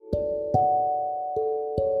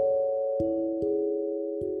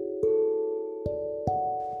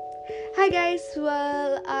Hi guys,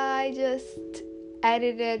 well, I just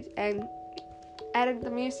edited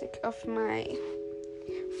the music of my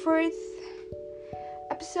fourth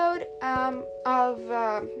episode of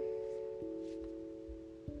I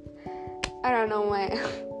don't know why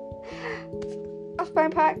of my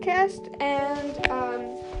podcast, and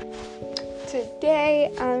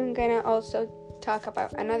today I'm gonna also talk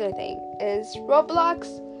about another thing, is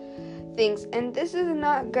Roblox things, and this is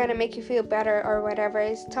not gonna make you feel better or whatever.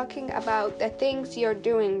 It's talking about the things you're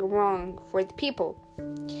doing wrong for the people.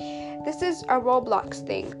 This is a Roblox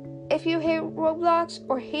thing. If you hate Roblox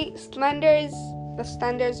or hate Slenders, the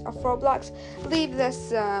Slenders of Roblox, leave this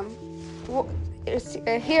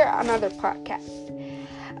hear another podcast.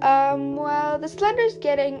 Well, the Slenders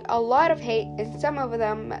getting a lot of hate, and some of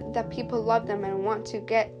them, the people love them and want to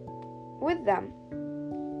get with them,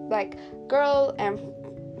 like girl and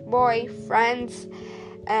boy friends,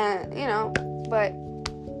 and but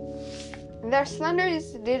their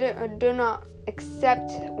Slenders do not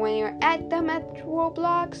accept when you're at them at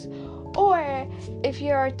Roblox, or if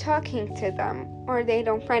you're talking to them, or they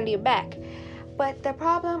don't friend you back. But the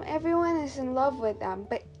problem, everyone is in love with them,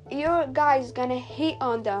 but your guy's gonna hate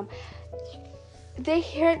on them. They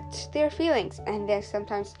hurt their feelings, and they're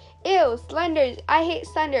sometimes, ew, Slenders, I hate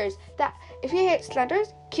Slenders. That if you hate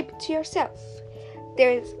Slenders, keep it to yourself.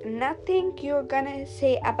 There's nothing you're gonna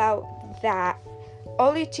say about that,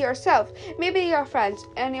 only to yourself. Maybe your friends,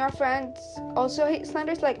 and your friends also hate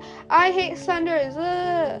Slenders, like, I hate Slenders,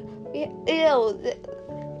 ew.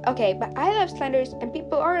 Okay, but I love Slenders, and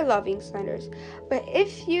people are loving Slenders. But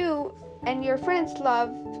if you and your friends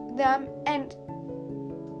love them, and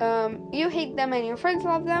you hate them and your friends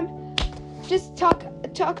love them, just talk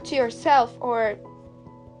to yourself, or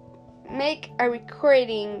make a record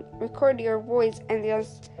your voice and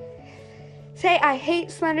just say, I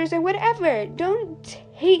hate Slenders, or whatever. Don't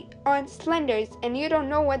hate on Slenders, and you don't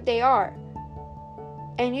know what they are,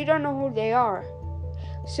 and you don't know who they are.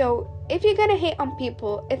 So if you're gonna hate on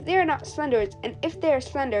people, if they're not Slenders, and if they're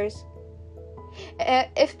Slenders,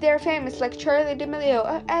 if they're famous like Charli D'Amelio,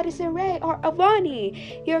 or Addison Rae, or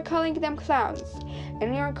Avani, you're calling them clowns,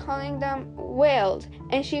 and you're calling them whales,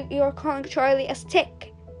 and you're calling Charli a stick,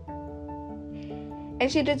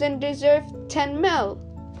 and she doesn't deserve 10 mil.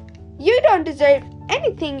 You don't deserve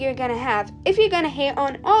anything you're gonna have if you're gonna hate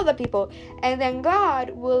on all the people, and then God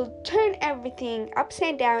will turn everything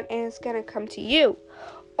upside down and it's gonna come to you.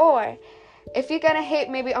 Or if you're gonna hate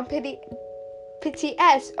maybe on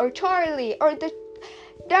PTS or Charli or the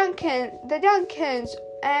Duncans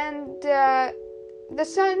and the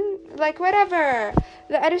Sun, like whatever,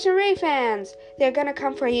 the Addison Rae fans, they're gonna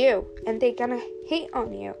come for you and they're gonna hate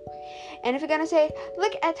on you. And if you're gonna say,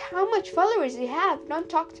 look at how much followers you have, don't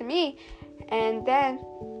talk to me, and then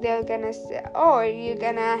they're gonna say, or you're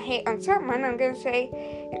gonna hate on someone, I'm gonna say,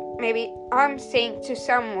 maybe I'm saying to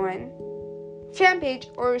someone, fan page,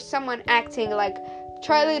 or someone acting like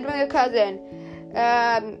Charli D'Amelio cousin,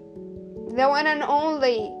 the one and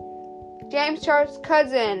only James Charles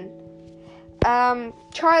cousin,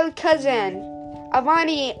 Charli cousin,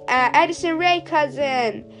 Avani, Addison Rae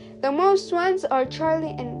cousin. The most ones are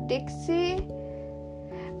Charli and Dixie,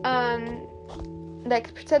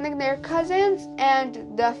 like pretending they're cousins,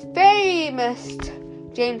 and the famous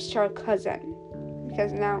James Charles cousin,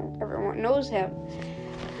 because now everyone knows him.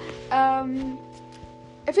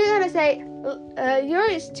 If you're gonna say,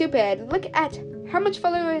 you're stupid, look at how much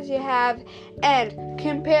followers you have and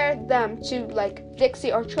compare them to like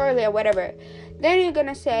Dixie or Charli or whatever, then you're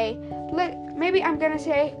gonna say, maybe I'm gonna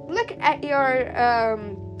say, look at your,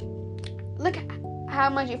 look how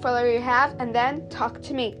much follower you have, and then talk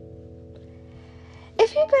to me.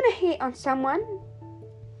 If you're gonna hate on someone,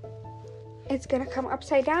 it's gonna come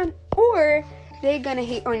upside down, or they're gonna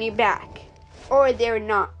hate on you back, or they're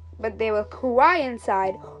not, but they will cry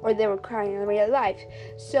inside, or they will cry in real life.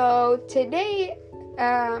 So today,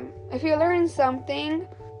 if you learn something,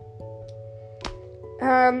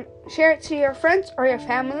 share it to your friends or your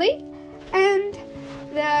family. And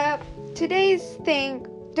today's thing,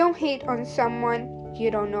 don't hate on someone you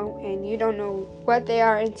don't know, and you don't know what they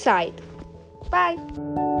are inside. Bye.